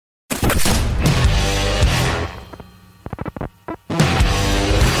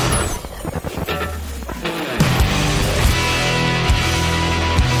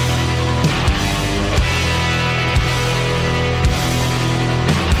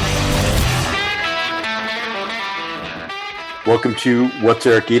Welcome to What's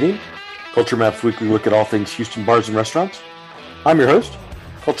Eric Eating? Culture Map's weekly look at all things Houston bars and restaurants. I'm your host,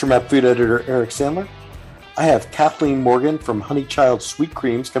 Culture Map food editor Eric Sandler. I have Kathleen Morgan from Honeychild Sweet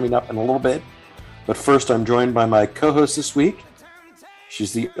Creams coming up in a little bit. But first, I'm joined by my co-host this week.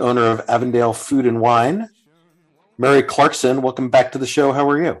 She's the owner of Avondale Food and Wine, Mary Clarkson. Welcome back to the show. How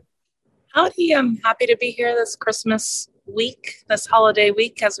are you? Howdy. I'm happy to be here this Christmas week, this holiday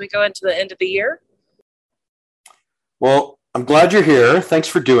week, as we go into the end of the year. Well, I'm glad you're here. Thanks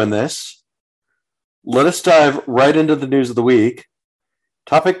for doing this. Let us dive right into the news of the week.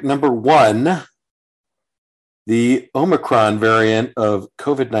 Topic number one, the Omicron variant of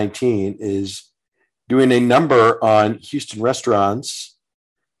COVID-19 is doing a number on Houston restaurants.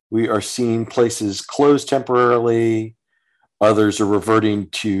 We are seeing places closed temporarily. Others are reverting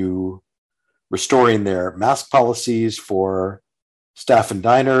to restoring their mask policies for staff and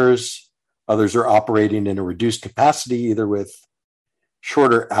diners. Others are operating in a reduced capacity, either with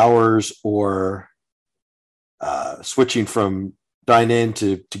shorter hours or switching from dine-in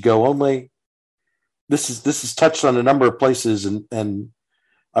to go only. This is touched on a number of places, and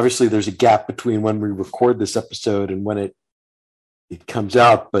obviously there's a gap between when we record this episode and when it comes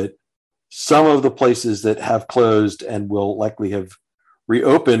out. But some of the places that have closed and will likely have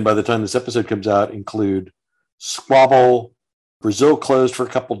reopened by the time this episode comes out include Squabble, Brazil closed for a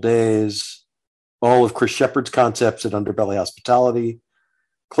couple days. All of Chris Shepard's concepts at Underbelly Hospitality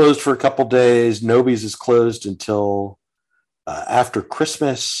closed for a couple days. Nobody's is closed until after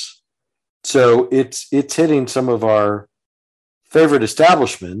Christmas. So it's hitting some of our favorite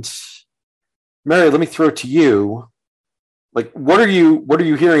establishments. Mary, let me throw it to you. Like, what are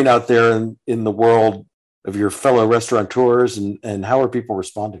you hearing out there in the world of your fellow restaurateurs, and how are people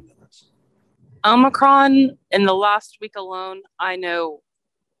responding to this? Omicron, in the last week alone, I know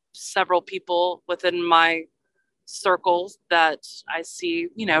several people within my circles that I see,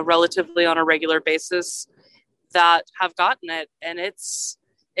 relatively on a regular basis that have gotten it, and it's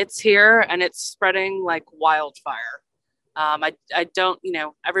here and it's spreading like wildfire. I don't,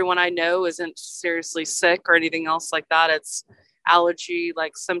 everyone I know isn't seriously sick or anything else like that. It's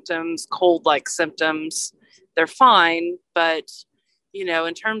allergy-like symptoms, cold-like symptoms. They're fine, but,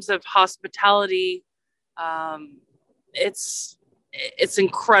 in terms of hospitality, it's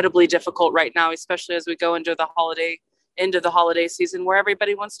incredibly difficult right now, especially as we go into the holiday season where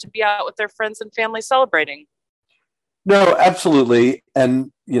everybody wants to be out with their friends and family celebrating. No, absolutely.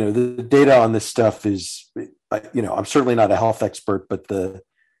 And, the data on this stuff is, I'm certainly not a health expert, but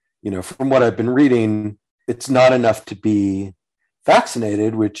from what I've been reading, it's not enough to be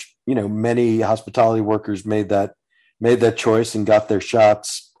vaccinated, which, many hospitality workers made that choice and got their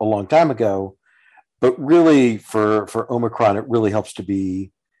shots a long time ago. But really for Omicron, it really helps to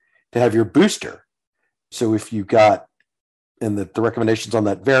have your booster. So if you got, and the recommendations on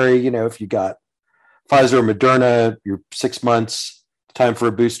that vary, if you got Pfizer or Moderna, you're 6 months, time for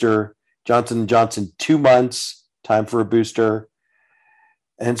a booster. Johnson & Johnson, 2 months, time for a booster.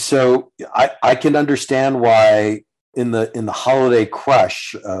 And so I can understand why in the holiday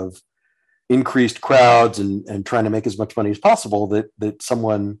crush of increased crowds and trying to make as much money as possible, that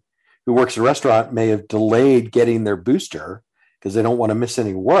someone who works in a restaurant may have delayed getting their booster because they don't want to miss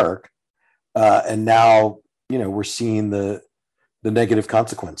any work. And now, we're seeing the negative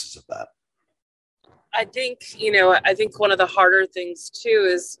consequences of that. I think one of the harder things too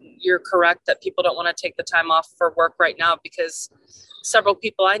is you're correct that people don't want to take the time off for work right now, because several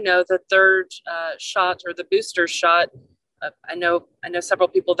people I know, the third shot or the booster shot, I know several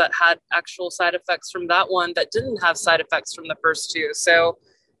people that had actual side effects from that one that didn't have side effects from the first two. So,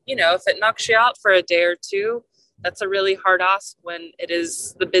 if it knocks you out for a day or two, that's a really hard ask when it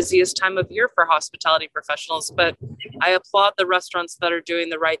is the busiest time of year for hospitality professionals. But I applaud the restaurants that are doing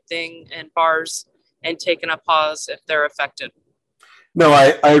the right thing and bars and taking a pause if they're affected. No,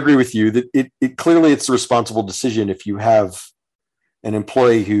 I agree with you that it clearly it's a responsible decision. If you have an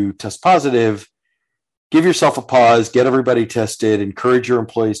employee who tests positive, give yourself a pause, get everybody tested, encourage your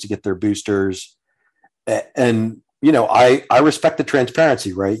employees to get their boosters. And, I respect the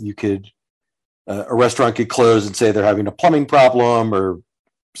transparency, right? You could, a restaurant could close and say they're having a plumbing problem or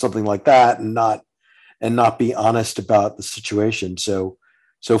something like that and not be honest about the situation. So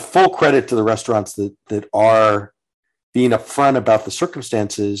full credit to the restaurants that are being upfront about the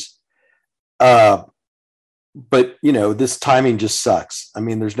circumstances. But, this timing just sucks. I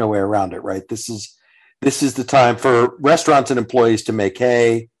mean, there's no way around it, right? This is the time for restaurants and employees to make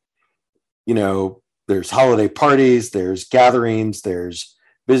hay. There's holiday parties, there's gatherings, there's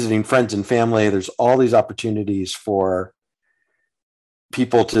visiting friends and family. There's all these opportunities for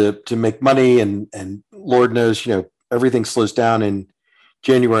people to make money, and Lord knows, everything slows down in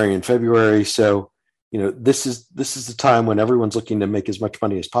January and February. So, this is the time when everyone's looking to make as much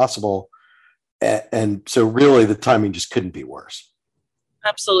money as possible. And so really the timing just couldn't be worse.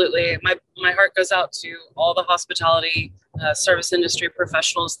 Absolutely. My heart goes out to all the hospitality service industry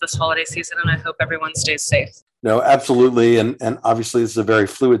professionals this holiday season, and I hope everyone stays safe. No, absolutely. And obviously this is a very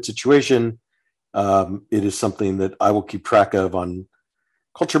fluid situation. It is something that I will keep track of on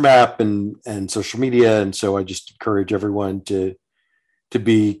Culture Map and social media. And so I just encourage everyone to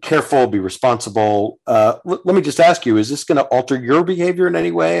be careful, be responsible. Let me just ask you, is this going to alter your behavior in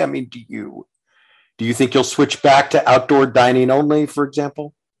any way? I mean, do you think you'll switch back to outdoor dining only, for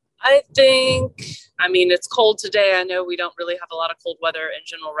example? I mean, it's cold today. I know we don't really have a lot of cold weather in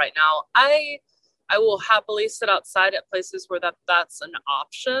general right now. I will happily sit outside at places where that's an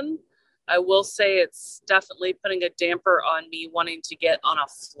option. I will say it's definitely putting a damper on me wanting to get on a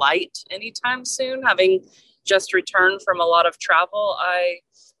flight anytime soon. Having just returned from a lot of travel,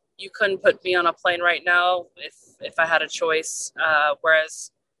 you couldn't put me on a plane right now if I had a choice.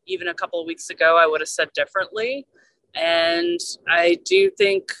 Whereas even a couple of weeks ago, I would have said differently. And I do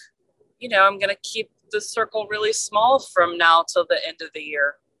think, I'm going to keep the circle really small from now till the end of the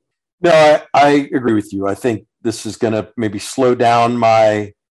year. No, I agree with you. I think this is going to maybe slow down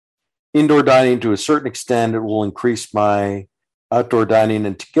my indoor dining to a certain extent. It will increase my outdoor dining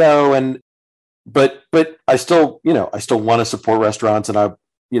and to go. But I still want to support restaurants, and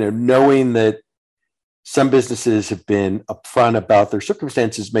knowing that some businesses have been upfront about their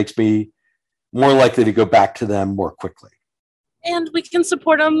circumstances makes me more likely to go back to them more quickly. And we can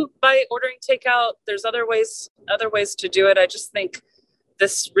support them by ordering takeout. There's other ways to do it. I just think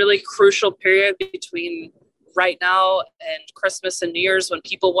this really crucial period between right now and Christmas and New Year's, when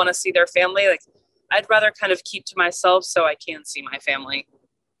people want to see their family, like, I'd rather kind of keep to myself so I can see my family.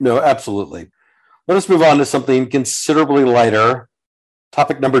 No, absolutely. Let us move on to something considerably lighter.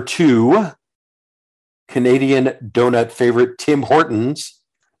 Topic number 2. Canadian donut favorite Tim Hortons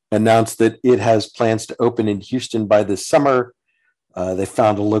announced that it has plans to open in Houston by this summer. They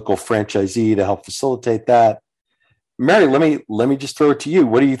found a local franchisee to help facilitate that. Mary, let me just throw it to you.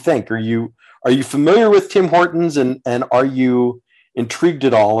 What do you think? Are you familiar with Tim Hortons, and are you intrigued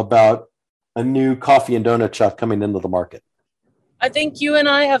at all about a new coffee and donut shop coming into the market? I think you and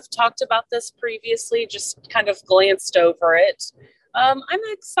I have talked about this previously, just kind of glanced over it. I'm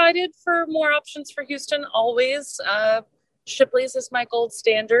excited for more options for Houston, always. Shipley's is my gold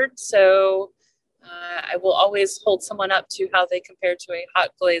standard, so I will always hold someone up to how they compare to a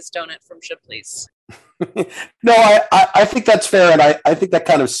hot glazed donut from Shipley's. No, I think that's fair, and I think that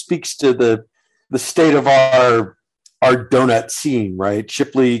kind of speaks to the state of our donut scene, right?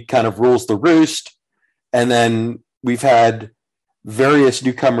 Shipley kind of rules the roost, and then we've had various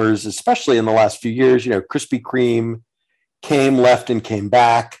newcomers, especially in the last few years. Krispy Kreme came, left, and came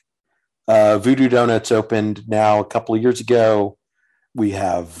back. Voodoo Donuts opened now a couple of years ago. We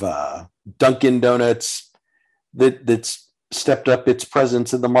have Dunkin' Donuts that's stepped up its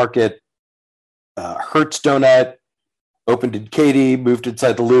presence in the market. Hertz Donut opened in Katy, moved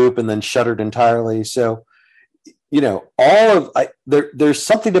inside the Loop, and then shuttered entirely. So, there's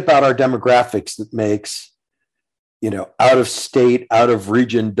something about our demographics that makes, out of state, out of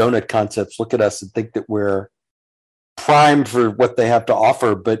region donut concepts look at us and think that we're primed for what they have to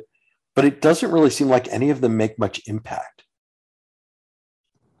offer, but it doesn't really seem like any of them make much impact.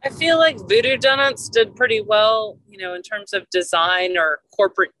 I feel like Voodoo Donuts did pretty well, in terms of design or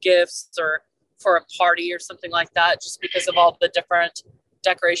corporate gifts or for a party or something like that, just because of all the different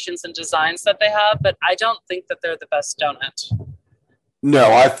decorations and designs that they have. But I don't think that they're the best donut.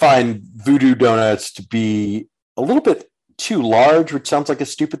 No, I find Voodoo Donuts to be a little bit too large, which sounds like a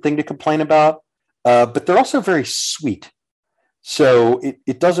stupid thing to complain about. But they're also very sweet. So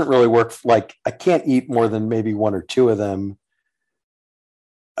it doesn't really work. Like, I can't eat more than maybe one or two of them.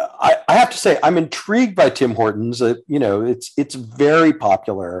 I have to say, I'm intrigued by Tim Hortons. It's very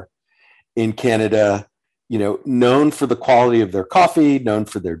popular in Canada, known for the quality of their coffee, known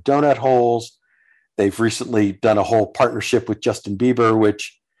for their donut holes. They've recently done a whole partnership with Justin Bieber,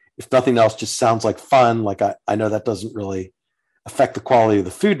 which, if nothing else, just sounds like fun. Like, I know that doesn't really affect the quality of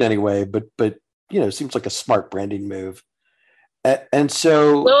the food in any way, but it seems like a smart branding move. And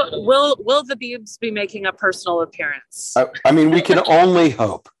so, will the Biebs be making a personal appearance? I mean, we can only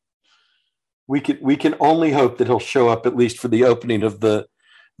hope. We can only hope that he'll show up at least for the opening of the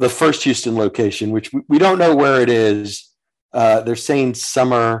first Houston location, which we don't know where it is. They're saying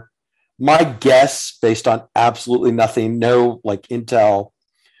summer. My guess, based on absolutely nothing, no intel,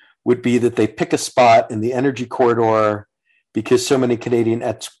 would be that they pick a spot in the energy corridor because so many Canadian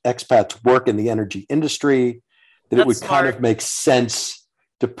expats work in the energy industry. that it would kind of make sense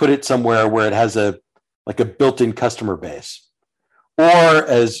to put it somewhere where it has a built-in customer base. Or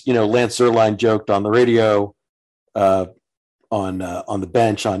as Lance Zierlein joked on the radio on the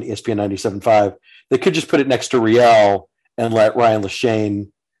bench on ESPN 97.5, they could just put it next to Riel and let Ryan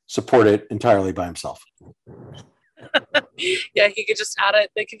Lashane support it entirely by himself. Yeah, he could just add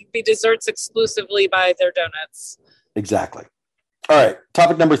it. They could be desserts exclusively by their donuts. Exactly. All right.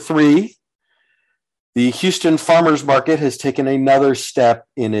 Topic number 3. The Houston Farmers Market has taken another step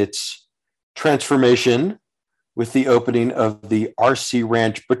in its transformation with the opening of the RC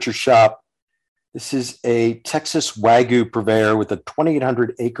Ranch Butcher Shop. This is a Texas Wagyu purveyor with a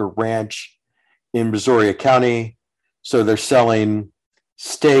 2,800-acre ranch in Brazoria County. So they're selling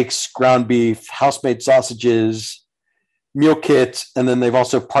steaks, ground beef, house-made sausages, meal kits, and then they've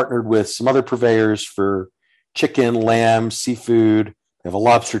also partnered with some other purveyors for chicken, lamb, seafood. They have a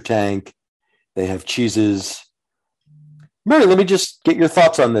lobster tank. They have cheeses. Mary, let me just get your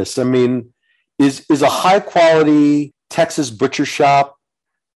thoughts on this. I mean, is a high-quality Texas butcher shop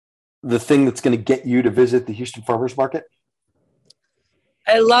the thing that's going to get you to visit the Houston Farmers Market?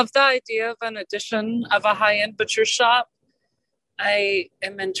 I love the idea of an addition of a high-end butcher shop. I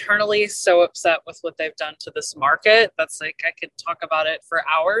am internally so upset with what they've done to this market. That's I could talk about it for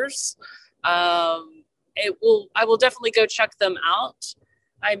hours. I will definitely go check them out.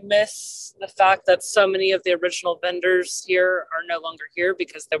 I miss the fact that so many of the original vendors here are no longer here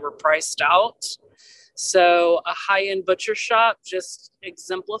because they were priced out. So a high-end butcher shop just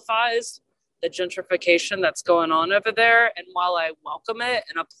exemplifies the gentrification that's going on over there. And while I welcome it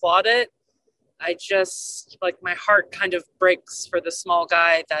and applaud it, I just, my heart kind of breaks for the small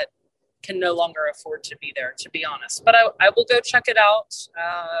guy that can no longer afford to be there, to be honest. But I will go check it out.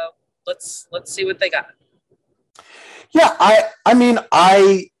 Let's see what they got. Yeah, I mean,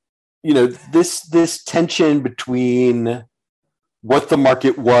 this tension between what the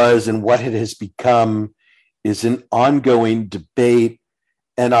market was and what it has become is an ongoing debate.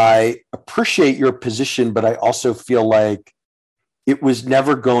 And I appreciate your position, but I also feel like it was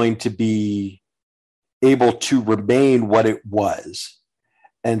never going to be able to remain what it was.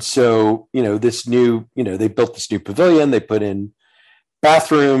 And so, this new, they built this new pavilion, they put in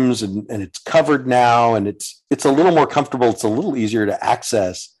bathrooms and it's covered now, and it's a little more comfortable. It's a little easier to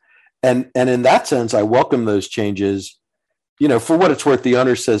access. And in that sense, I welcome those changes. For what it's worth, the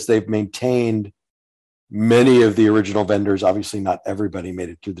owner says they've maintained many of the original vendors. Obviously not everybody made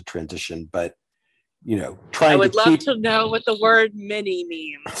it through the transition, but trying I would to love keep... to know what the word mini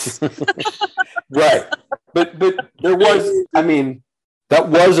means. Right. But there was, that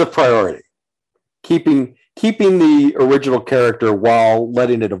was a priority. Keeping the original character while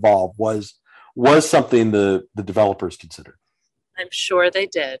letting it evolve was something the developers considered. I'm sure they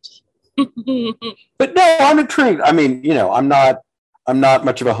did. But no, I'm intrigued. I'm not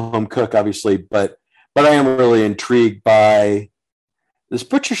much of a home cook, obviously, but I am really intrigued by this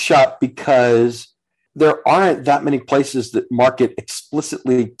butcher shop because there aren't that many places that market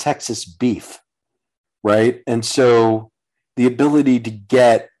explicitly Texas beef, right? And so the ability to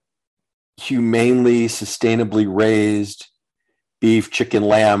get humanely, sustainably raised beef, chicken,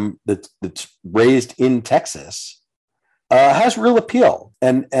 lamb that's raised in Texas has real appeal,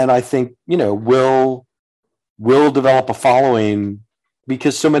 and I think will develop a following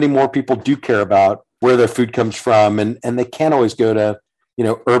because so many more people do care about where their food comes from, and they can't always go to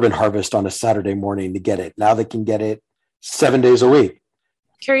Urban Harvest on a Saturday morning to get it. Now they can get it 7 days a week.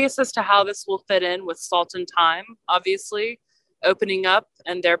 Curious as to how this will fit in with Salt and Thyme, obviously opening up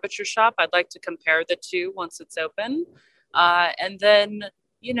and their butcher shop. I'd like to compare the two once it's open, and then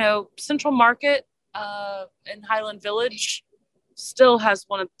Central Market in Highland Village still has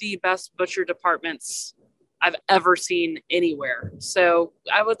one of the best butcher departments I've ever seen anywhere. So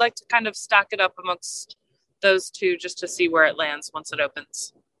I would like to kind of stack it up amongst those two just to see where it lands once it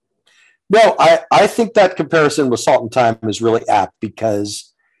opens. No, I think that comparison with Salt and Thyme is really apt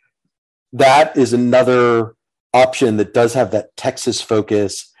because that is another option that does have that Texas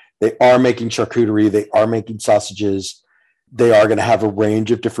focus. They are making charcuterie. They are making sausages. They are going to have a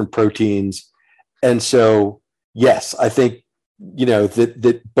range of different proteins. And so, yes, I think,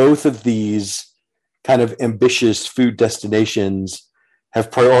 that both of these kind of ambitious food destinations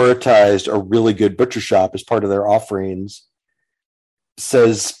have prioritized a really good butcher shop as part of their offerings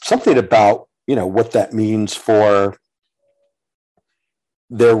says something about, what that means for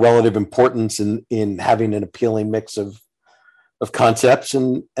their relative importance in having an appealing mix of concepts.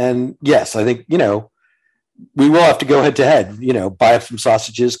 And yes, I think, we will have to go head to head, buy up some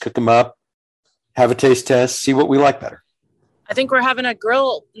sausages, cook them up, have a taste test, see what we like better. I think we're having a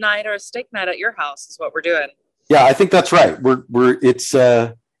grill night or a steak night at your house is what we're doing. Yeah, I think that's right.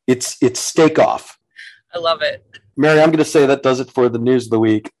 It's steak off. I love it. Mary, I'm going to say that does it for the news of the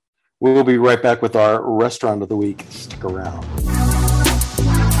week. We'll be right back with our restaurant of the week. Stick around.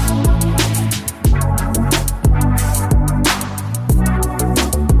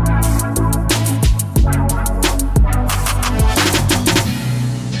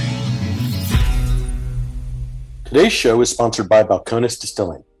 Today's show is sponsored by Balcones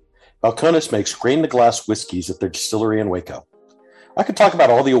Distilling. Balcones makes grain-to-glass whiskeys at their distillery in Waco. I could talk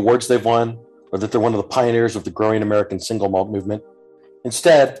about all the awards they've won, or that they're one of the pioneers of the growing American single malt movement.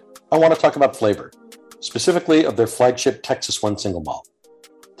 Instead, I want to talk about flavor, specifically of their flagship Texas One single malt.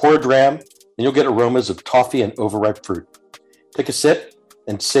 Pour a dram, and you'll get aromas of toffee and overripe fruit. Take a sip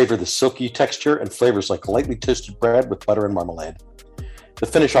and savor the silky texture and flavors like lightly toasted bread with butter and marmalade. The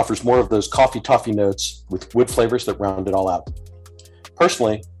finish offers more of those coffee toffee notes with wood flavors that round it all out.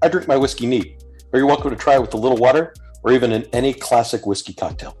 Personally, I drink my whiskey neat, but you're welcome to try it with a little water or even in any classic whiskey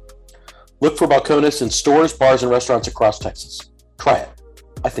cocktail. Look for Balcones in stores, bars, and restaurants across Texas. Try it.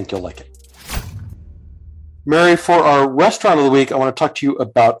 I think you'll like it. Mary, for our restaurant of the week, I want to talk to you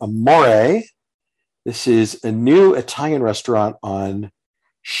about Amore. This is a new Italian restaurant on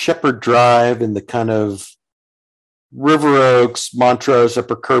Shepherd Drive in the kind of River Oaks, Montrose,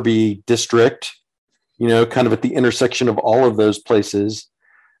 Upper Kirby district, kind of at the intersection of all of those places.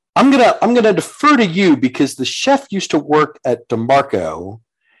 I'm gonna defer to you because the chef used to work at DeMarco,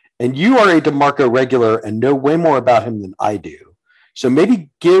 and you are a DeMarco regular and know way more about him than I do. So maybe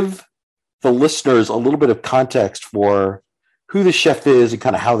give the listeners a little bit of context for who the chef is and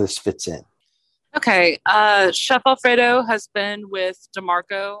kind of how this fits in. Okay. Chef Alfredo has been with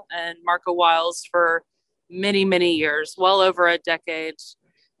DeMarco and Marco Wiles for many, many years, well over a decade.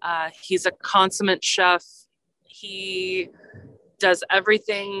 He's a consummate chef. He does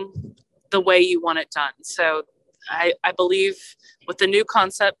everything the way you want it done. So I believe with the new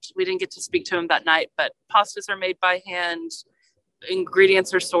concept, we didn't get to speak to him that night, but pastas are made by hand.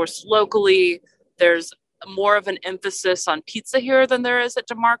 Ingredients are sourced locally. There's more of an emphasis on pizza here than there is at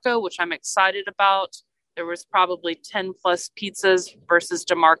DeMarco, which I'm excited about. There was probably 10 plus pizzas versus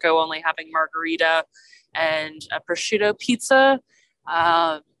DeMarco only having margarita and a prosciutto pizza.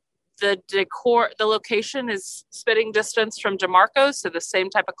 The decor, the location is spitting distance from DeMarco, so the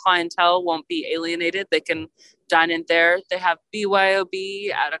same type of clientele won't be alienated. They can dine in there. They have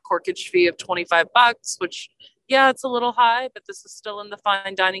BYOB at a corkage fee of $25, which, yeah, it's a little high, but this is still in the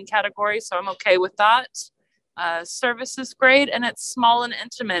fine dining category, so I'm okay with that. Service is great, and it's small and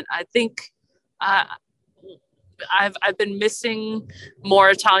intimate. I think I've been missing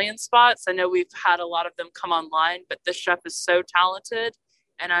more Italian spots. I know we've had a lot of them come online, but this chef is so talented,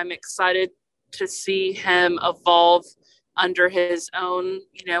 and I'm excited to see him evolve under his own,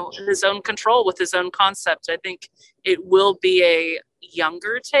 his own control with his own concept. I think it will be a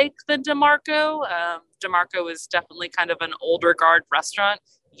younger take than DeMarco. DeMarco is definitely kind of an older guard restaurant.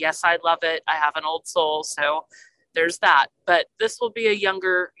 Yes, I love it. I have an old soul, so there's that. But this will be a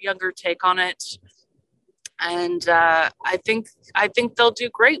younger take on it. And I think they'll do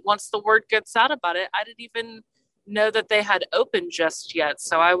great once the word gets out about it. I didn't even know that they had opened just yet,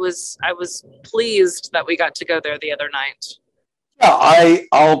 so I was pleased that we got to go there the other night. Yeah,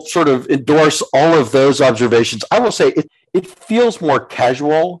 I'll sort of endorse all of those observations. I will say it feels more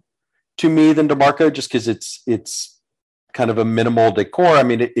casual to me than DeMarco, just because it's kind of a minimal decor. I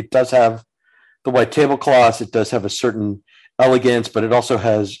mean, it does have the white tablecloths. It does have a certain elegance, but it also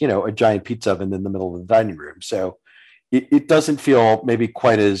has, a giant pizza oven in the middle of the dining room. So it doesn't feel maybe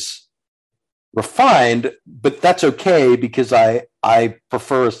quite as refined, but that's okay because I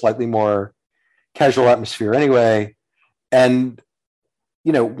prefer a slightly more casual atmosphere anyway. And,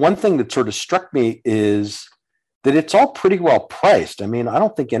 one thing that sort of struck me is that it's all pretty well priced. I mean, I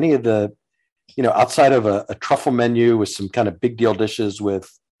don't think any of the, outside of a truffle menu with some kind of big deal dishes with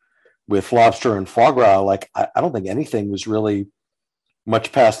lobster and foie gras, like I don't think anything was really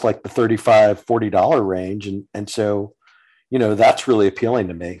much past like the $35, $40 range. And so, that's really appealing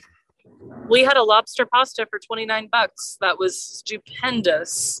to me. We had a lobster pasta for $29. That was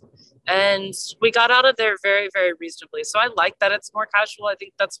stupendous. And we got out of there very, very reasonably. So I like that it's more casual. I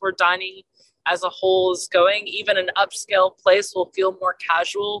think that's where dining as a whole is going. Even an upscale place will feel more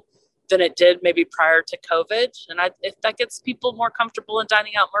casual than it did maybe prior to COVID. And if that gets people more comfortable in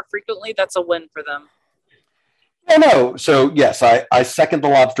dining out more frequently, that's a win for them. I know. So yes, I second the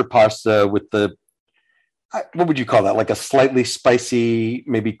lobster pasta with what would you call that? Like a slightly spicy,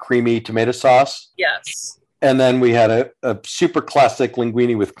 maybe creamy tomato sauce. Yes. And then we had a super classic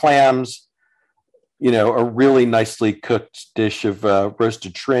linguine with clams, a really nicely cooked dish of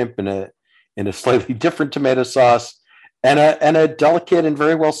roasted shrimp and in a slightly different tomato sauce, and a delicate and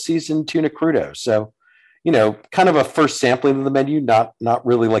very well seasoned tuna crudo. So, kind of a first sampling of the menu, not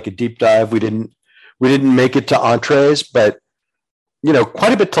really like a deep dive. We didn't make it to entrees, but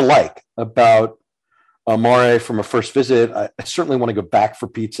quite a bit to like about Amore from a first visit. I certainly want to go back for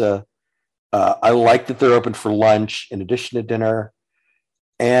pizza. I like that they're open for lunch in addition to dinner,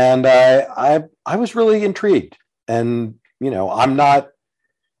 and I was really intrigued. And I'm not.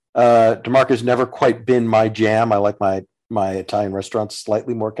 DeMarco's never quite been my jam. I like my Italian restaurants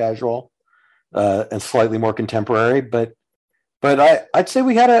slightly more casual and slightly more contemporary. But I'd say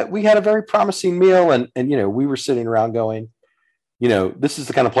we had a very promising meal, and we were sitting around going, this is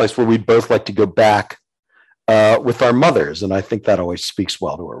the kind of place where we'd both like to go back with our mothers, and I think that always speaks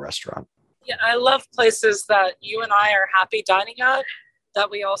well to a restaurant. Yeah, I love places that you and I are happy dining at,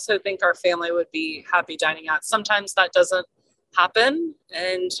 that we also think our family would be happy dining at. Sometimes that doesn't happen,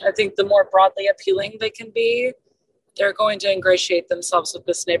 and I think the more broadly appealing they can be, they're going to ingratiate themselves with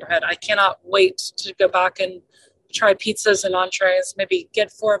this neighborhood. I cannot wait to go back and try pizzas and entrees, maybe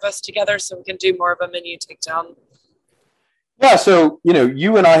get 4 of us together so we can do more of a menu takedown. Yeah, so,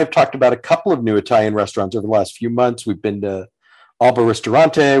 you and I have talked about a couple of new Italian restaurants over the last few months. We've been to Alba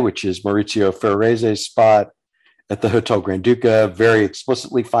Ristorante, which is Maurizio Ferrarese's spot at the Hotel Granduca, very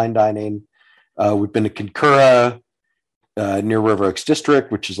explicitly fine dining. We've been to Concura near River Oaks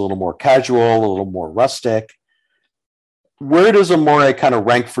District, which is a little more casual, a little more rustic. Where does Amore kind of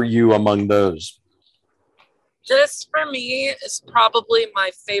rank for you among those? This, for me, is probably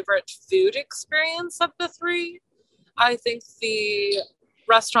my favorite food experience of the 3. I think the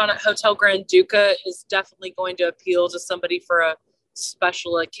restaurant at Hotel Granduca is definitely going to appeal to somebody for a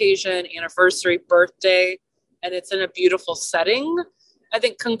special occasion, anniversary, birthday, and it's in a beautiful setting. I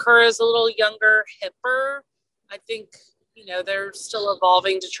think Concura is a little younger, hipper. I think, they're still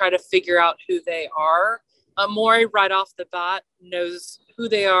evolving to try to figure out who they are. Amore, right off the bat, knows who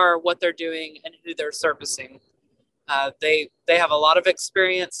they are, what they're doing, and who they're servicing. They have a lot of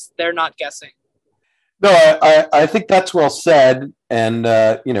experience. They're not guessing. No, I think that's well said. And,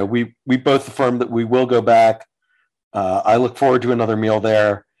 we both affirm that we will go back. I look forward to another meal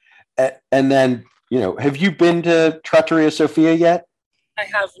there. And then, have you been to Trattoria Sofia yet? I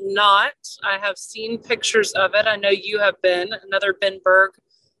have not. I have seen pictures of it. I know you have been. Another Binberg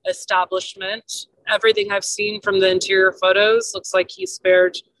establishment. Everything I've seen from the interior photos looks like he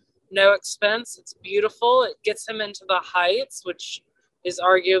spared no expense. It's beautiful. It gets him into the Heights, which is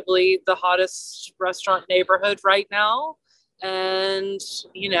arguably the hottest restaurant neighborhood right now. And,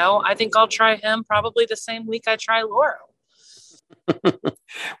 I think I'll try him probably the same week I try Lauro.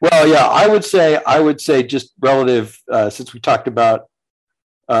 Well, yeah, I would say just relative, since we talked about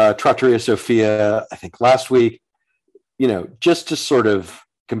Trattoria Sofia, I think last week, just to sort of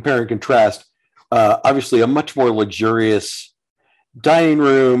compare and contrast, obviously a much more luxurious dining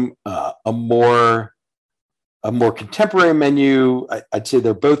room, a more contemporary menu. I'd say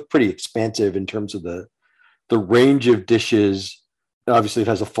they're both pretty expansive in terms of the range of dishes. Obviously, it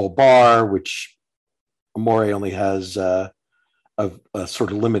has a full bar, which Amore only has a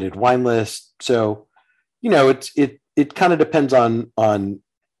sort of limited wine list. So, it kind of depends on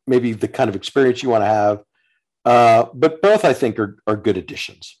maybe the kind of experience you want to have. But both, I think, are good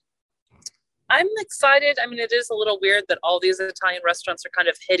additions. I'm excited. I mean, it is a little weird that all these Italian restaurants are kind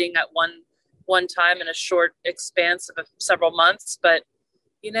of hitting at one time in a short expanse of several months. But,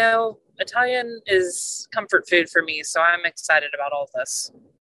 Italian is comfort food for me. So I'm excited about all this.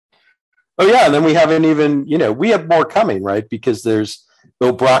 Oh, yeah. And then we haven't even, we have more coming, right? Because there's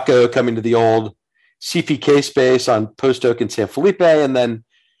Il Bracco coming to the old CPK space on Post Oak and San Felipe. And then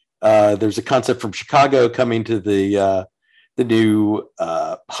there's a concept from Chicago coming to the new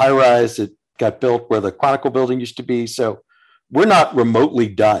high rise that got built where the Chronicle building used to be. So we're not remotely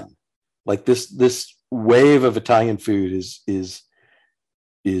done. Like this wave of Italian food is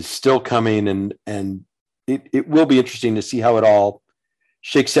still coming, and it will be interesting to see how it all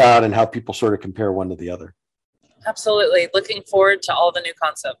shakes out and how people sort of compare one to the other. Absolutely. Looking forward to all the new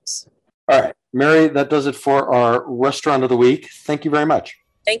concepts. All right, Mary, that does it for our restaurant of the week. Thank you very much.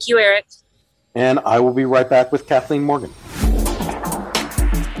 Thank you, Eric. And I will be right back with Kathleen Morgan.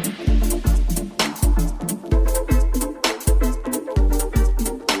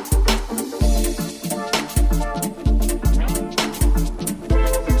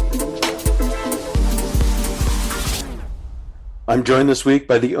 I'm joined this week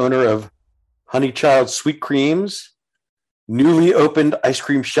by the owner of Honeychild Sweet Creams, newly opened ice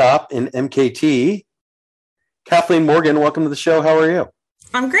cream shop in MKT. Kathleen Morgan, welcome to the show. How are you?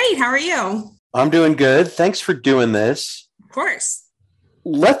 I'm great. How are you? I'm doing good. Thanks for doing this. Of course.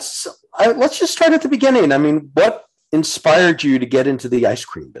 let's just start at the beginning. I mean, what inspired you to get into the ice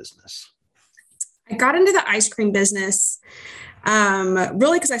cream business? I got into the ice cream business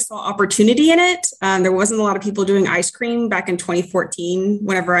really because I saw opportunity in it. There wasn't a lot of people doing ice cream back in 2014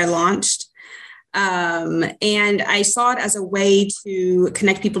 whenever I launched. And I saw it as a way to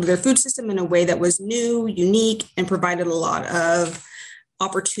connect people to their food system in a way that was new, unique, and provided a lot of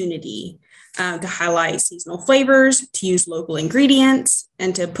opportunity to highlight seasonal flavors, to use local ingredients,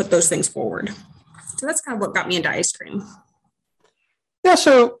 and to put those things forward. So that's kind of what got me into ice cream. Yeah,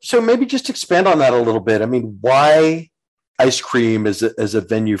 so maybe just expand on that a little bit. I mean, why ice cream as a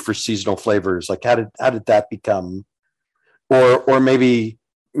venue for seasonal flavors? Like, how did that become? Or maybe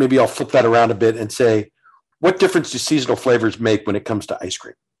I'll flip that around a bit and say, what difference do seasonal flavors make when it comes to ice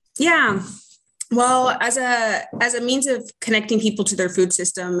cream? Yeah. Well, as a means of connecting people to their food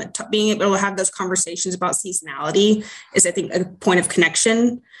system, being able to have those conversations about seasonality is, I think, a point of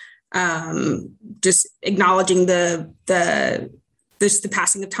connection. Just acknowledging the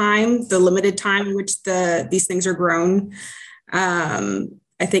passing of time, the limited time in which these things are grown,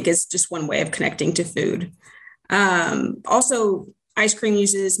 I think is just one way of connecting to food. Also, ice cream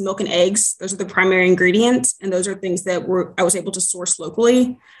uses milk and eggs. Those are the primary ingredients, and those are things that I was able to source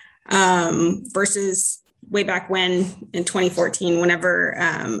locally. Versus way back when in 2014, whenever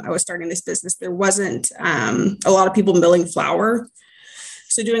I was starting this business, there wasn't a lot of people milling flour.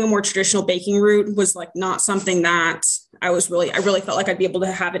 So doing a more traditional baking route was like not something that I really felt like I'd be able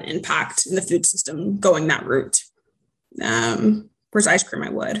to have an impact in the food system going that route. Whereas ice cream, I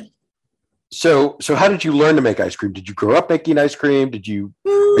would. So how did you learn to make ice cream? Did you grow up making ice cream? Did you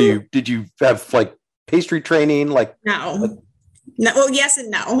have like pastry training? No. Well, yes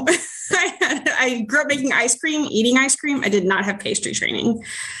and no. I grew up making ice cream, eating ice cream. I did not have pastry training.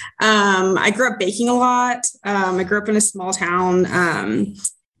 I grew up baking a lot. I grew up in a small town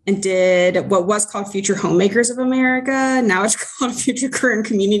and did what was called Future Homemakers of America. Now it's called Future Current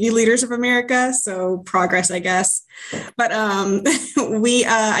Community Leaders of America. So progress, I guess. But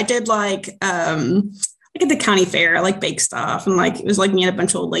I did like at the county fair, I like bake stuff, and like it was like me and a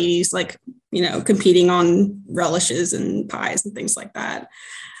bunch of old ladies competing on relishes and pies and things like that.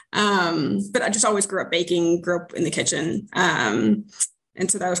 But I just always grew up baking, grew up in the kitchen. And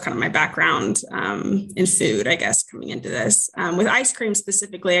so that was kind of my background in food, I guess, coming into this. With ice cream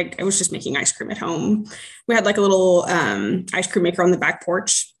specifically, I was just making ice cream at home. We had like a little ice cream maker on the back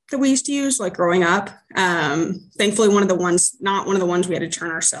porch that we used to use like growing up. Thankfully, not one of the ones we had to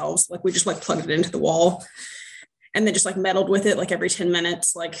turn ourselves. Like we just like plugged it into the wall and then just like meddled with it like every 10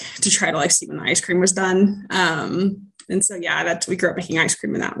 minutes, like to try to like see when the ice cream was done. And so, yeah, we grew up making ice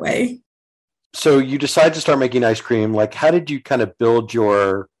cream in that way. So you decided to start making ice cream. Like, how did you kind of build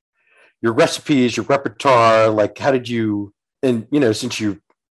your recipes, your repertoire? Like, how did you, and, since you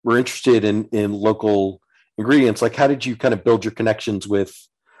were interested in local ingredients, like, how did you kind of build your connections with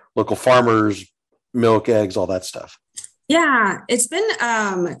local farmers, milk, eggs, all that stuff? Yeah, it's been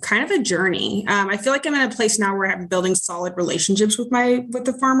kind of a journey. I feel like I'm in a place now where I'm building solid relationships with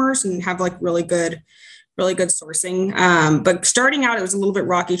the farmers and have like really good sourcing. But starting out, it was a little bit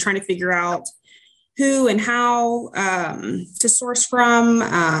rocky, trying to figure out who and how to source from.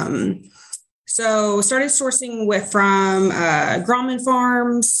 So started sourcing from Grauman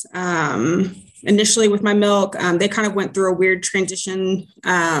Farms initially with my milk. They kind of went through a weird transition.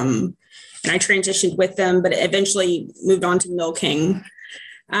 And I transitioned with them, but eventually moved on to Milking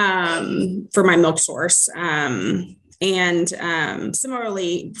for my milk source. And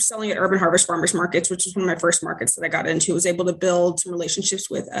similarly, selling at Urban Harvest Farmers Markets, which was one of my first markets that I got into, was able to build some relationships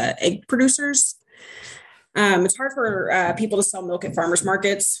with egg producers. It's hard for people to sell milk at farmers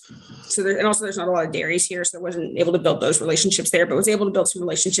markets. And also there's not a lot of dairies here, so I wasn't able to build those relationships there, but was able to build some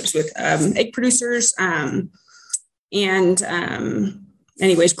relationships with egg producers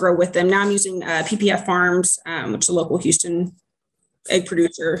anyways, grow with them. Now I'm using PPF Farms, which is a local Houston egg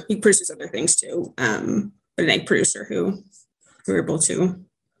producer. He produces other things too, but an egg producer who we're able to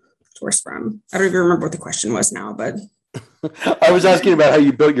source from. I don't even remember what the question was now, but I was asking about how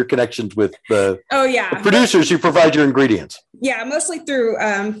you built your connections with the producers who provide your ingredients. Yeah, mostly through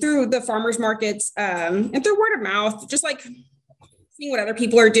the farmers markets and through word of mouth, just like seeing what other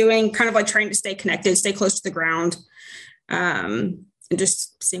people are doing, kind of like trying to stay connected, stay close to the ground. And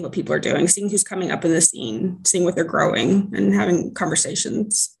just seeing what people are doing, seeing who's coming up in the scene, seeing what they're growing and having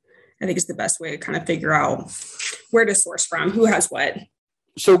conversations, I think is the best way to kind of figure out where to source from, who has what.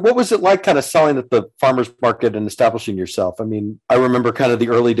 So what was it like kind of selling at the farmer's market and establishing yourself? I mean, I remember kind of the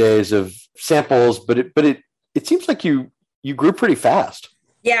early days of samples, but it seems like you grew pretty fast.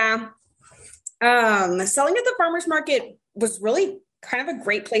 Yeah. Selling at the farmer's market was really kind of a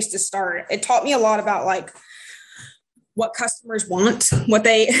great place to start. It taught me a lot about like what customers want, what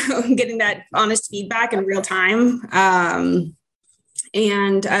they getting that honest feedback in real time.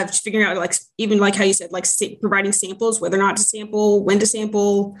 And figuring out like, even like how you said, like providing samples, whether or not to sample, when to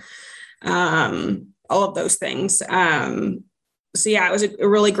sample, all of those things. So yeah, it was a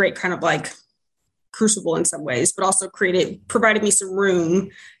really great kind of like crucible in some ways, but also provided me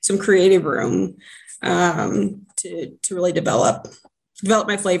some creative room, to really develop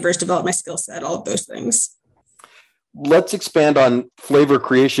my flavors, develop my skill set, all of those things. Let's expand on flavor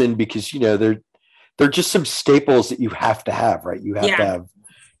creation, because, you know, they're just some staples that you have to have, right? You have to have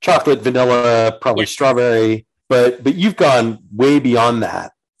chocolate, vanilla, probably strawberry, but you've gone way beyond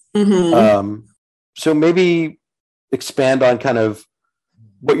that. Mm-hmm. So maybe expand on kind of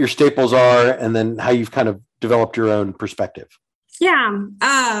what your staples are, and then how you've kind of developed your own perspective. Yeah.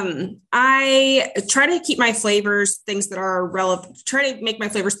 I try to keep my flavors things that are relevant, try to make my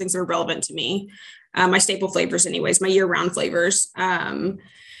flavors things that are relevant to me. My staple flavors anyways, my year-round flavors. And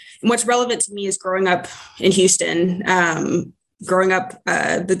what's relevant to me is growing up in Houston, the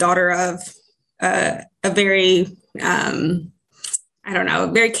daughter of a very,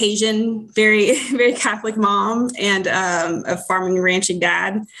 very Cajun, very, very Catholic mom, and a farming and ranching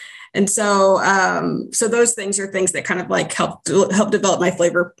dad. And so those things are things that kind of like help develop my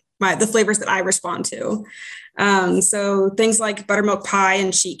flavor, the flavors that I respond to. So things like buttermilk pie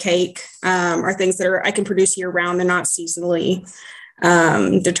and sheet cake are things that I can produce year round. They're not seasonally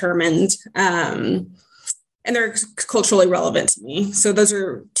determined. And they're culturally relevant to me. So those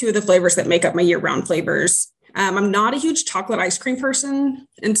are two of the flavors that make up my year-round flavors. I'm not a huge chocolate ice cream person.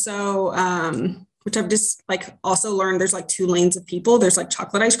 And so, which I've just like also learned, there's like two lanes of people. There's like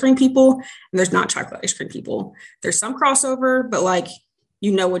chocolate ice cream people, and there's not chocolate ice cream people. There's some crossover, but like,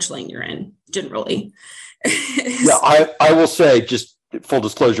 you know which lane you're in generally. Yeah, I will say, just full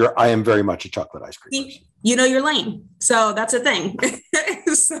disclosure, I am very much a chocolate ice cream person. You know your lane. So that's a thing.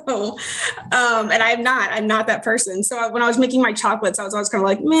 So, and I'm not that person. So when I was making my chocolates, I was always kind of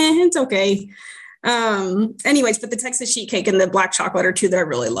like, meh, it's okay. Anyways, but the Texas sheet cake and the black chocolate are two that I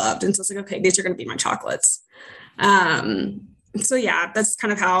really loved. And so it's like, okay, these are going to be my chocolates. So yeah, that's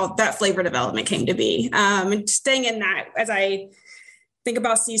kind of how that flavor development came to be. And staying in that as I think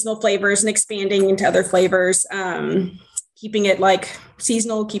about seasonal flavors and expanding into other flavors, keeping it like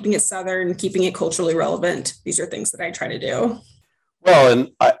seasonal, keeping it Southern, keeping it culturally relevant. These are things that I try to do. Well,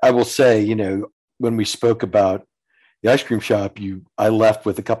 and I will say, you know, when we spoke about the ice cream shop, I left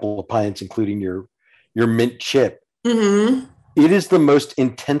with a couple of pints, including your mint chip. Mm-hmm. It is the most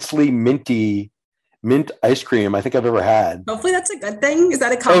intensely mint ice cream I think I've ever had. Hopefully that's a good thing. Is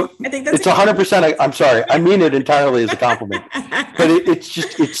that a compliment? I think it's 100%. I'm sorry. I mean it entirely as a compliment, but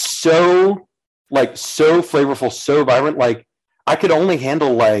it's so flavorful, so vibrant. Like I could only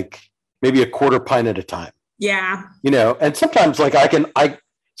handle like maybe a quarter pint at a time. Yeah. You know, and sometimes like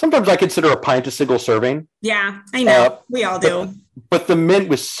sometimes I consider a pint a single serving. Yeah, I know. We all do. But the mint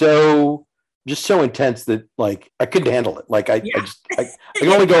was so intense that like I couldn't handle it. Like I can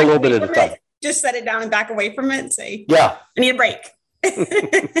only go a little bit at a time. Just set it down and back away from it and say, yeah, I need a break.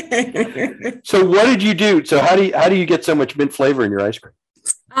 So what did you do? So how do you get so much mint flavor in your ice cream?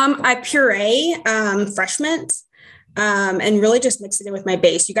 I puree fresh mint and really just mix it in with my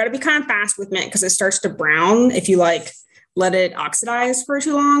base. You got to be kind of fast with mint because it starts to brown if you like let it oxidize for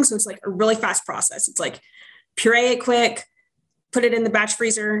too long. So it's like a really fast process. It's like puree it quick, put it in the batch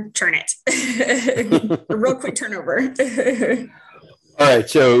freezer, turn it. A real quick turnover. All right.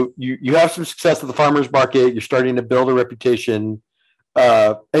 So you have some success at the farmer's market. You're starting to build a reputation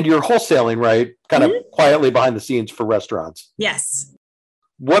and you're wholesaling, right? Kind of quietly behind the scenes for restaurants. Yes.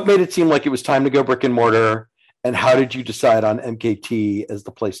 What made it seem like it was time to go brick and mortar? And how did you decide on MKT as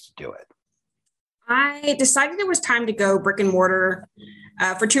the place to do it? I decided it was time to go brick and mortar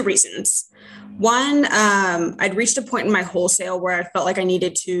for two reasons. One, I'd reached a point in my wholesale where I felt like I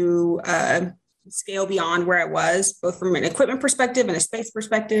needed to scale beyond where I was, both from an equipment perspective and a space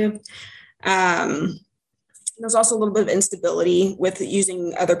perspective. There's also a little bit of instability with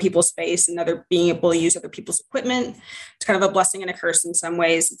using other people's space and being able to use other people's equipment. It's kind of a blessing and a curse in some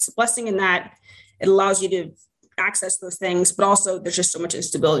ways. It's a blessing in that it allows you to access those things, but also there's just so much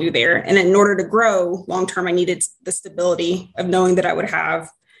instability there. And in order to grow long-term, I needed the stability of knowing that I would have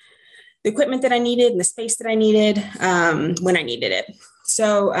the equipment that I needed and the space that I needed when I needed it.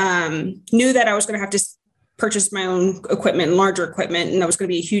 So knew that I was going to have to purchase my own equipment and larger equipment, and that was going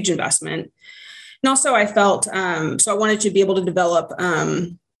to be a huge investment. And also I felt, so I wanted to be able to develop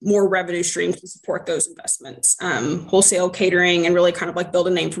more revenue streams to support those investments, wholesale catering, and really kind of like build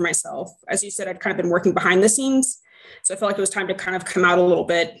a name for myself. As you said, I'd kind of been working behind the scenes So I felt like it was time to kind of come out a little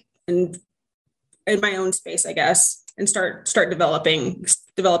bit and in my own space, I guess, and start developing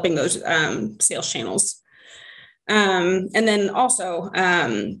those sales channels. And then also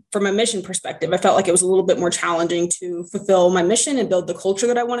from a mission perspective, I felt like it was a little bit more challenging to fulfill my mission and build the culture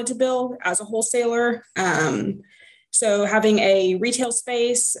that I wanted to build as a wholesaler. So having a retail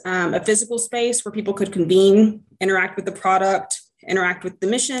space, a physical space where people could convene, interact with the product, interact with the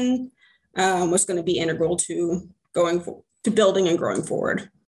mission was going to be integral to building and growing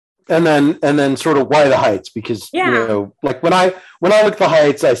forward. And then sort of why the Heights? Because, like when I look at the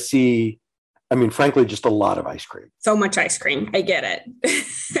Heights, I see, I mean, frankly, just a lot of ice cream. So much ice cream. I get it.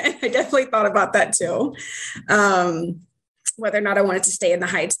 I definitely thought about that too. Whether or not I wanted to stay in the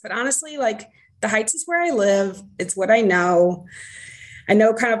Heights, but honestly, like the Heights is where I live. It's what I know. I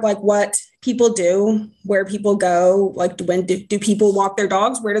know kind of like what people do, where people go, like when do people walk their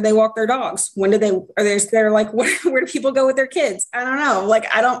dogs? Where do they walk their dogs? When do they're like, where do people go with their kids? I don't know. Like,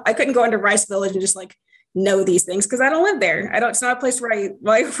 I couldn't go into Rice Village and just like know these things because I don't live there. It's not a place where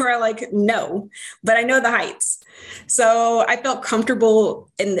I like know, but I know the Heights. So I felt comfortable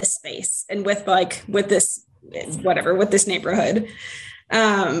in this space and with this neighborhood.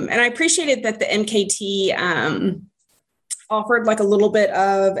 And I appreciated that the MKT, offered like a little bit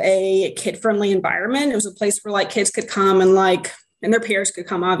of a kid-friendly environment. It was a place where like kids could come and their parents could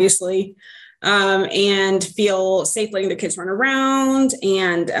come, obviously, and feel safe letting their kids run around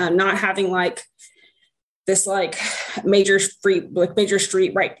and not having like this like major street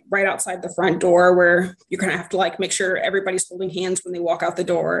right outside the front door where you're gonna have to like make sure everybody's holding hands when they walk out the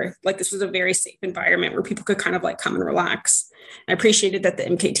door. Like this was a very safe environment where people could kind of like come and relax. I appreciated that the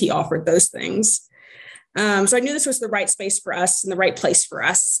MKT offered those things. So I knew this was the right space for us and the right place for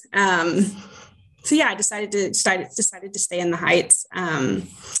us. So yeah, I decided to stay in the Heights. I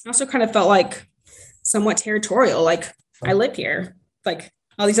also kind of felt like somewhat territorial. Like I live here, like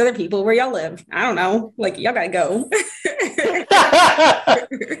all these other people, where y'all live? I don't know. Like y'all gotta go.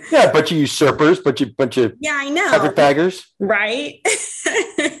 Yeah, a bunch of usurpers, bunch of I know carpetbaggers, right?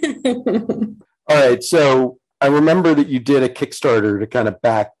 All right, so I remember that you did a Kickstarter to kind of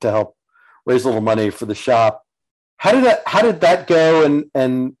help raise a little money for the shop. How did that go?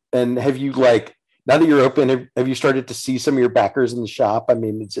 And have you, like, now that you're open, have you started to see some of your backers in the shop? I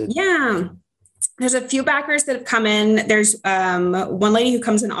mean, there's a few backers that have come in. There's one lady who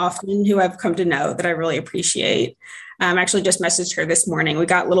comes in often who I've come to know that I really appreciate. Actually just messaged her this morning. We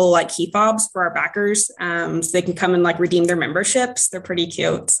got little like key fobs for our backers so they can come and like redeem their memberships. They're pretty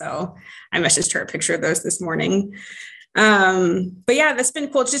cute. So I messaged her a picture of those this morning. But yeah, that's been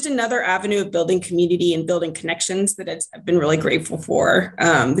cool. It's just another avenue of building community and building connections that I've been really grateful for.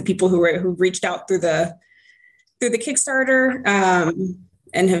 The people who reached out through the Kickstarter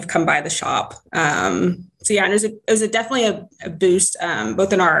and have come by the shop. So yeah, and it was definitely a boost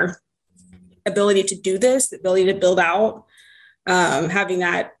both in our ability to do this, the ability to build out, having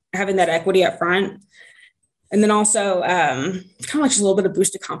that equity up front. And then also kind of like just a little bit of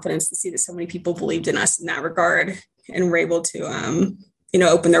boost of confidence to see that so many people believed in us in that regard and were able to,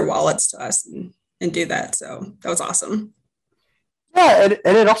 open their wallets to us and do that. So that was awesome. Yeah.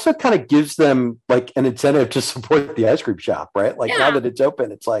 And it also kind of gives them like an incentive to support the ice cream shop, right? Like now that it's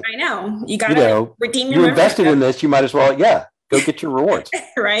open, it's like, I know you got to redeem your you invested in this. You might as well, go get your rewards.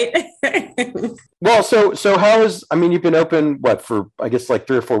 Right. Well, so you've been open for, I guess, like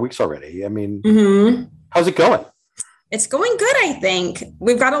 3 or 4 weeks already. I mean, How's it going? It's going good, I think.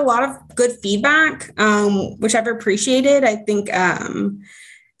 We've got a lot of good feedback, which I've appreciated. I think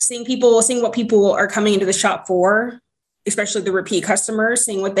seeing what people are coming into the shop for, especially the repeat customers,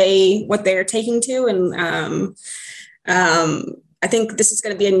 seeing what they're taking to. And I think this is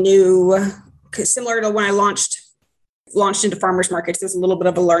going to be a new, similar to when I launched into farmers markets, there's a little bit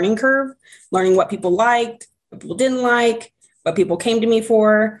of a learning curve, learning what people liked, what people didn't like, what people came to me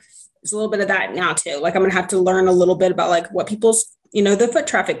for. There's a little bit of that now too. Like I'm going to have to learn a little bit about like what people's, the foot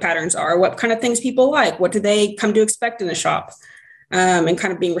traffic patterns are, what kind of things people like, what do they come to expect in the shop, and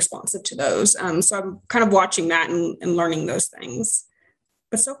kind of being responsive to those. So I'm kind of watching that and learning those things.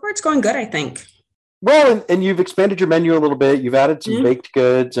 But so far it's going good, I think. Well, and you've expanded your menu a little bit. You've added some baked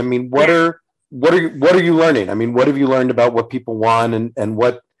goods. I mean, what are you learning? I mean, what have you learned about what people want and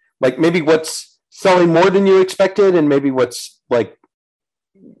what, like maybe what's selling more than you expected and maybe what's like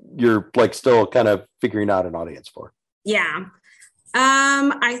you're like still kind of figuring out an audience for? Yeah.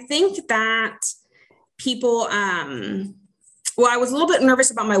 I think that people, I was a little bit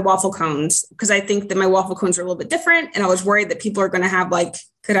nervous about my waffle cones because I think that my waffle cones are a little bit different. And I was worried that people are going to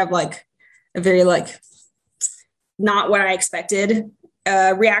could have a very like, not what I expected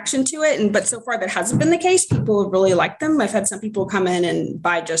reaction to it. But so far that hasn't been the case. People have really liked them. I've had some people come in and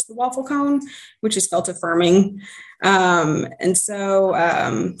buy just the waffle cone, which has felt affirming. So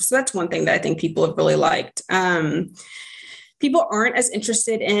that's one thing that I think people have really liked. People aren't as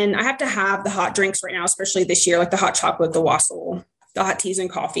interested in, I have to have the hot drinks right now, especially this year, like the hot chocolate, the wassail, the hot teas and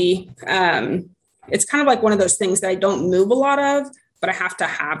coffee. It's kind of like one of those things that I don't move a lot of, but I have to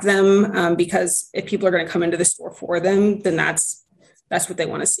have them because if people are going to come into the store for them, then that's what they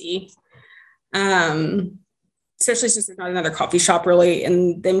want to see. Especially since there's not another coffee shop really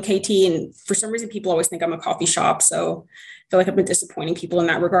in the MKT. And for some reason, people always think I'm a coffee shop. So I feel like I've been disappointing people in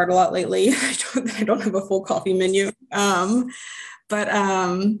that regard a lot lately. I don't have a full coffee menu.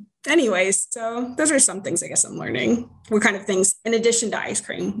 Anyways, so those are some things I guess I'm learning. What kind of things, in addition to ice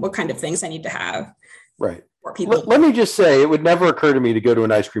cream, what kind of things I need to have. Right. For people. Let me just say, it would never occur to me to go to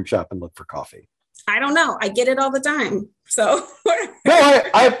an ice cream shop and look for coffee. I don't know. I get it all the time. So no,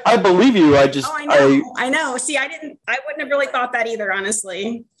 I believe you. I know. See, I wouldn't have really thought that either,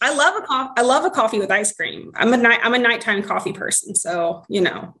 honestly. I love a coffee with ice cream. I'm a nighttime coffee person. So,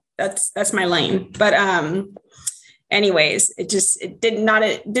 that's my lane. But anyways, it did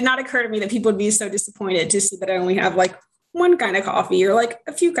not occur to me that people would be so disappointed to see that I only have like one kind of coffee or like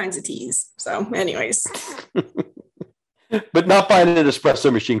a few kinds of teas. So anyways. But not buying an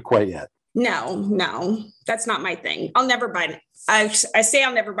espresso machine quite yet. No, that's not my thing. I'll never buy it. I say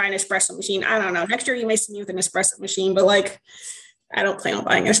I'll never buy an espresso machine. I don't know. Next year you may see me with an espresso machine, but like, I don't plan on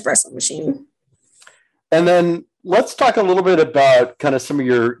buying an espresso machine. And then let's talk a little bit about kind of some of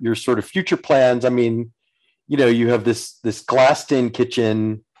your sort of future plans. I mean, you have this glassed-in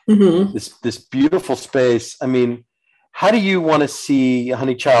kitchen, this beautiful space. I mean, how do you want to see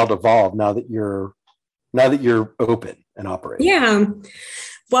Honeychild evolve now that you're open and operating? Yeah.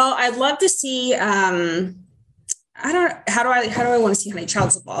 Well, I'd love to see, how do I want to see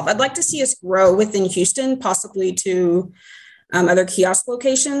Honeychild's evolve? I'd like to see us grow within Houston, possibly to other kiosk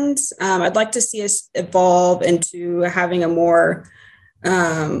locations. I'd like to see us evolve into having a more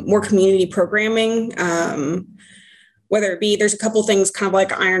community programming, whether it be, there's a couple things kind of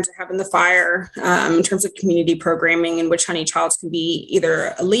like irons I have in the fire in terms of community programming in which Honeychilds can be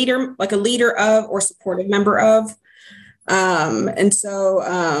either a leader of or supportive member of.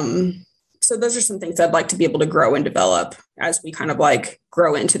 So those are some things I'd like to be able to grow and develop as we kind of like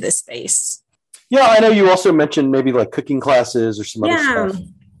grow into this space. Yeah, I know you also mentioned maybe like cooking classes or some other stuff.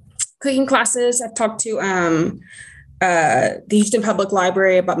 Cooking classes. I've talked to the Houston Public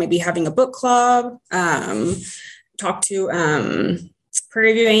Library about maybe having a book club. Talked to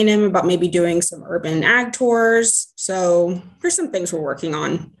Prairie View A&M about maybe doing some urban ag tours. So there's some things we're working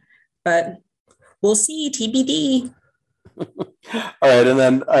on, but we'll see. TBD. All right. And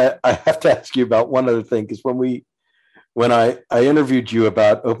then I have to ask you about one other thing, because when I interviewed you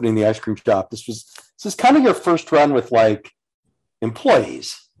about opening the ice cream shop, this is kind of your first run with like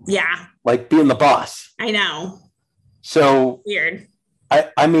employees. Yeah. Like being the boss. I know. So weird.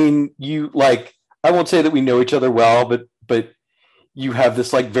 I mean, you like, I won't say that we know each other well, but you have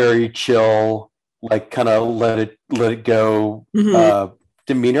this like very chill, like kind of let it go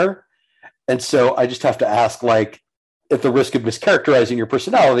demeanor. And so I just have to ask, like, at the risk of mischaracterizing your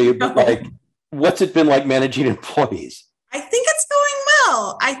personality, but like, what's it been like managing employees? I think it's going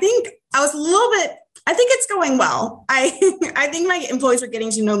well. I think it's going well. I think my employees are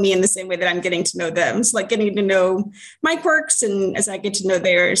getting to know me in the same way that I'm getting to know them. So like getting to know my quirks and as I get to know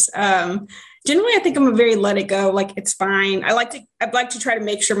theirs. Generally, I think I'm a very let it go. Like, it's fine. I'd like to try to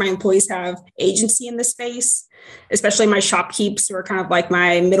make sure my employees have agency in the space, especially my shopkeeps who are kind of like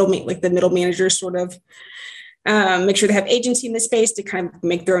the middle managers sort of. Make sure they have agency in the space to kind of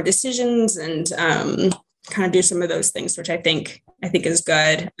make their own decisions and kind of do some of those things, which I think is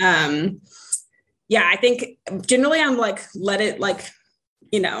good. I think generally I'm like,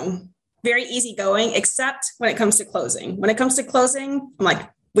 very easygoing, except when it comes to closing. When it comes to closing, I'm like,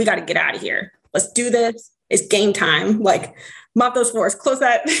 we got to get out of here. Let's do this. It's game time. Like, mop those floors, close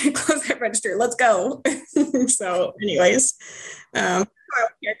that register. Let's go. So anyways, my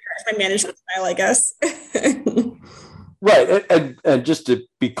management style, I guess. Right. And just to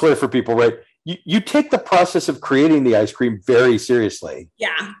be clear for people, right, you take the process of creating the ice cream very seriously.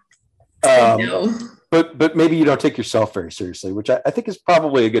 Yeah. I know. But maybe you don't take yourself very seriously, which I think is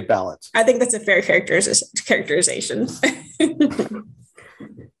probably a good balance. I think that's a fair characterization.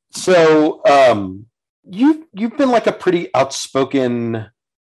 So you've been like a pretty outspoken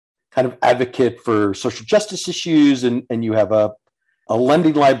kind of advocate for social justice issues, and you have a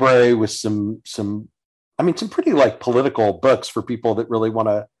lending library with some pretty like political books for people that really want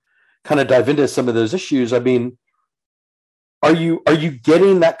to kind of dive into some of those issues. I mean, are you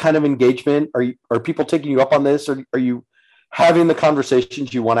getting that kind of engagement? Are people taking you up on this? Or are you having the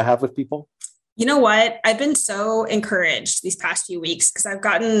conversations you want to have with people? You know what? I've been so encouraged these past few weeks because I've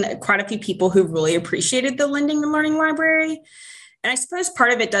gotten quite a few people who really appreciated the Lending and Learning Library. And I suppose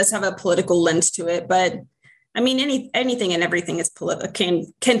part of it does have a political lens to it, but I mean, anything and everything is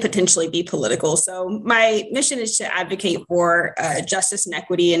can potentially be political. So my mission is to advocate for justice and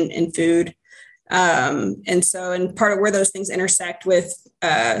equity in food. And part of where those things intersect with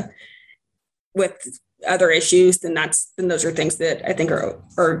other issues, then those are things that I think are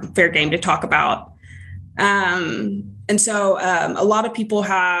fair game to talk about. A lot of people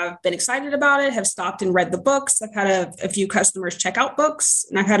have been excited about it, have stopped and read the books. I've had a few customers check out books,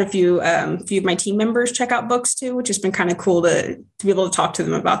 and I've had a few of my team members check out books too, which has been kind of cool to be able to talk to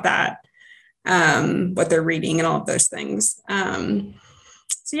them about that, what they're reading and all of those things.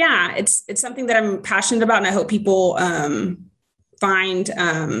 So yeah, it's something that I'm passionate about, and I hope people find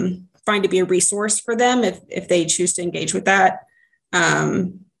to be a resource for them if they choose to engage with that.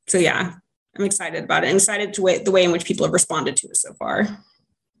 So yeah, I'm excited about it. I'm excited to the way in which people have responded to it so far.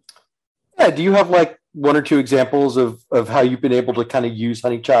 Yeah. Do you have like one or two examples of how you've been able to kind of use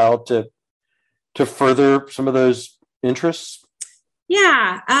Honeychild to further some of those interests?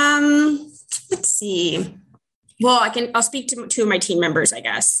 Yeah. Let's see. Well, I'll speak to two of my team members, I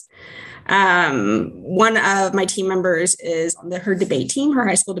guess. One of my team members is on her debate team, her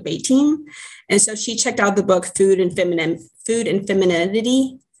high school debate team. And so she checked out the book Food and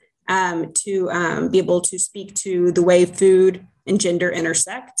Femininity to be able to speak to the way food and gender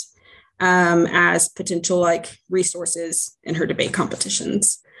intersect as potential like resources in her debate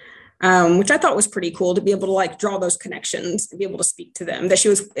competitions, which I thought was pretty cool to be able to like draw those connections and be able to speak to them, that she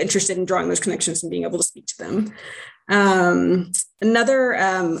was interested in drawing those connections and being able to speak to them. Another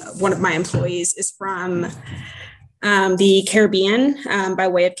one of my employees is from the Caribbean by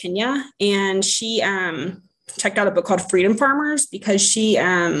way of Kenya, and she checked out a book called Freedom Farmers because she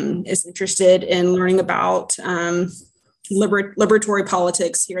is interested in learning about liberatory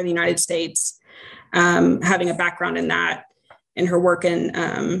politics here in the United States, having a background in that in her work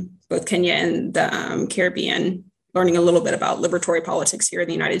in both Kenya and the Caribbean, learning a little bit about liberatory politics here in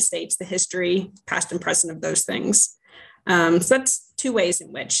the United States, the history, past and present of those things. So that's two ways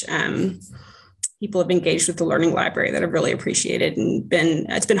in which people have engaged with the Learning Library that I've really appreciated, and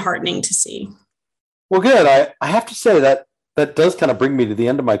it's been heartening to see. Well, good. I have to say that does kind of bring me to the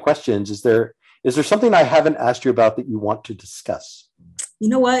end of my questions. Is there something I haven't asked you about that you want to discuss? You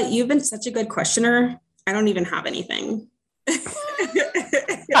know what? You've been such a good questioner. I don't even have anything. I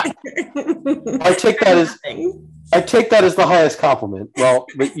take that as the highest compliment. Well,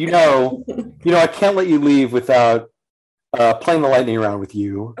 but I can't let you leave without playing the lightning round with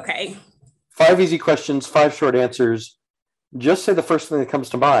you. Okay. 5 easy questions, 5 short answers. Just say the first thing that comes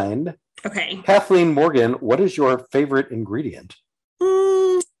to mind. Okay. Kathleen Morgan, what is your favorite ingredient?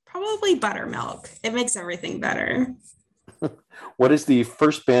 Probably buttermilk. It makes everything better. What is the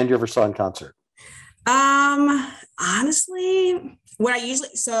first band you ever saw in concert? Honestly, what I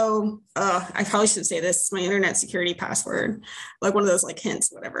probably should say this, my internet security password, like one of those like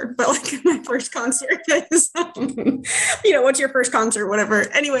hints, whatever, but like my first concert is, what's your first concert, whatever.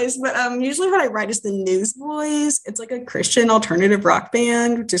 Anyways, but usually what I write is the Newsboys. It's like a Christian alternative rock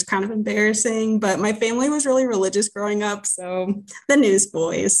band, which is kind of embarrassing, but my family was really religious growing up. So the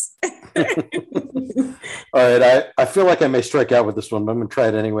Newsboys. All right. I feel like I may strike out with this one, but I'm going to try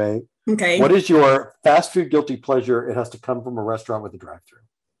it anyway. Okay. What is your fast food guilty pleasure? It has to come from a restaurant with a drive-thru.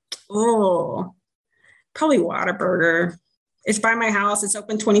 Oh, probably Whataburger. It's by my house. It's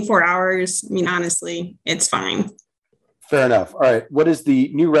open 24 hours. I mean, honestly, it's fine. Fair enough. All right. What is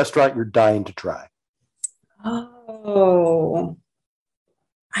the new restaurant you're dying to try? Oh,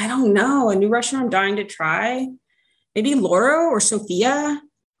 I don't know. A new restaurant I'm dying to try. Maybe Loro or Sophia.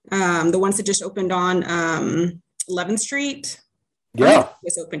 The ones that just opened on 11th Street. Yeah. I don't think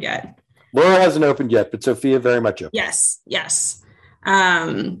it's opened yet. Laura hasn't opened yet, but Sophia very much open. Yes.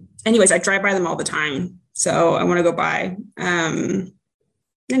 Anyways, I drive by them all the time, so I want to go by.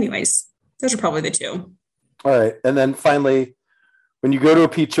 Anyways, those are probably the two. All right. And then finally, when you go to a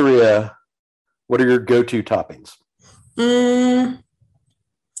pizzeria, what are your go-to toppings? Go-to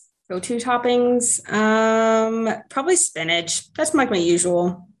toppings? Probably spinach. That's like my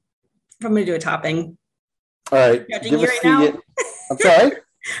usual. If I'm going to do a topping. All right. Judging me right now? I'm sorry?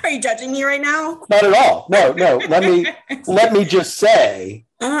 Are you judging me right now? Not at all. No. Let me just say,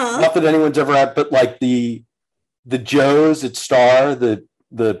 not that anyone's ever had, but like the Joe's at Star, the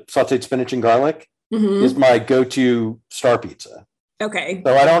sauteed spinach and garlic is my go-to Star pizza. Okay.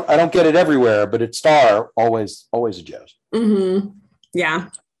 So I don't get it everywhere, but it's Star always a Joe's. Mm-hmm. Yeah.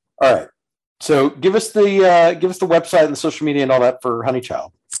 All right. So give us the website and the social media and all that for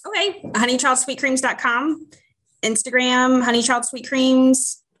Honeychild. Okay. Honeychildsweetcreams.com, Instagram, Honeychild Sweet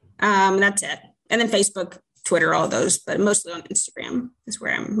Creams. That's it. And then Facebook, Twitter, all of those, but mostly on Instagram is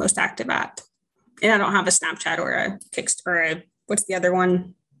where I'm most active at. And I don't have a Snapchat or a what's the other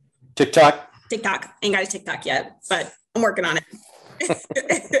one? TikTok. Ain't got a TikTok yet, but I'm working on it.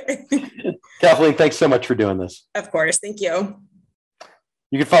 Kathleen, thanks so much for doing this. Of course. Thank you.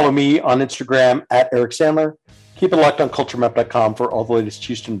 You can follow me on Instagram at Eric Sandler. Keep it locked on culturemap.com for all the latest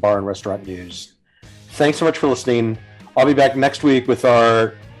Houston bar and restaurant news. Thanks so much for listening. I'll be back next week with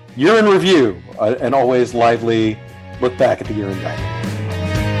our year in review, an always lively look back at the year in dining.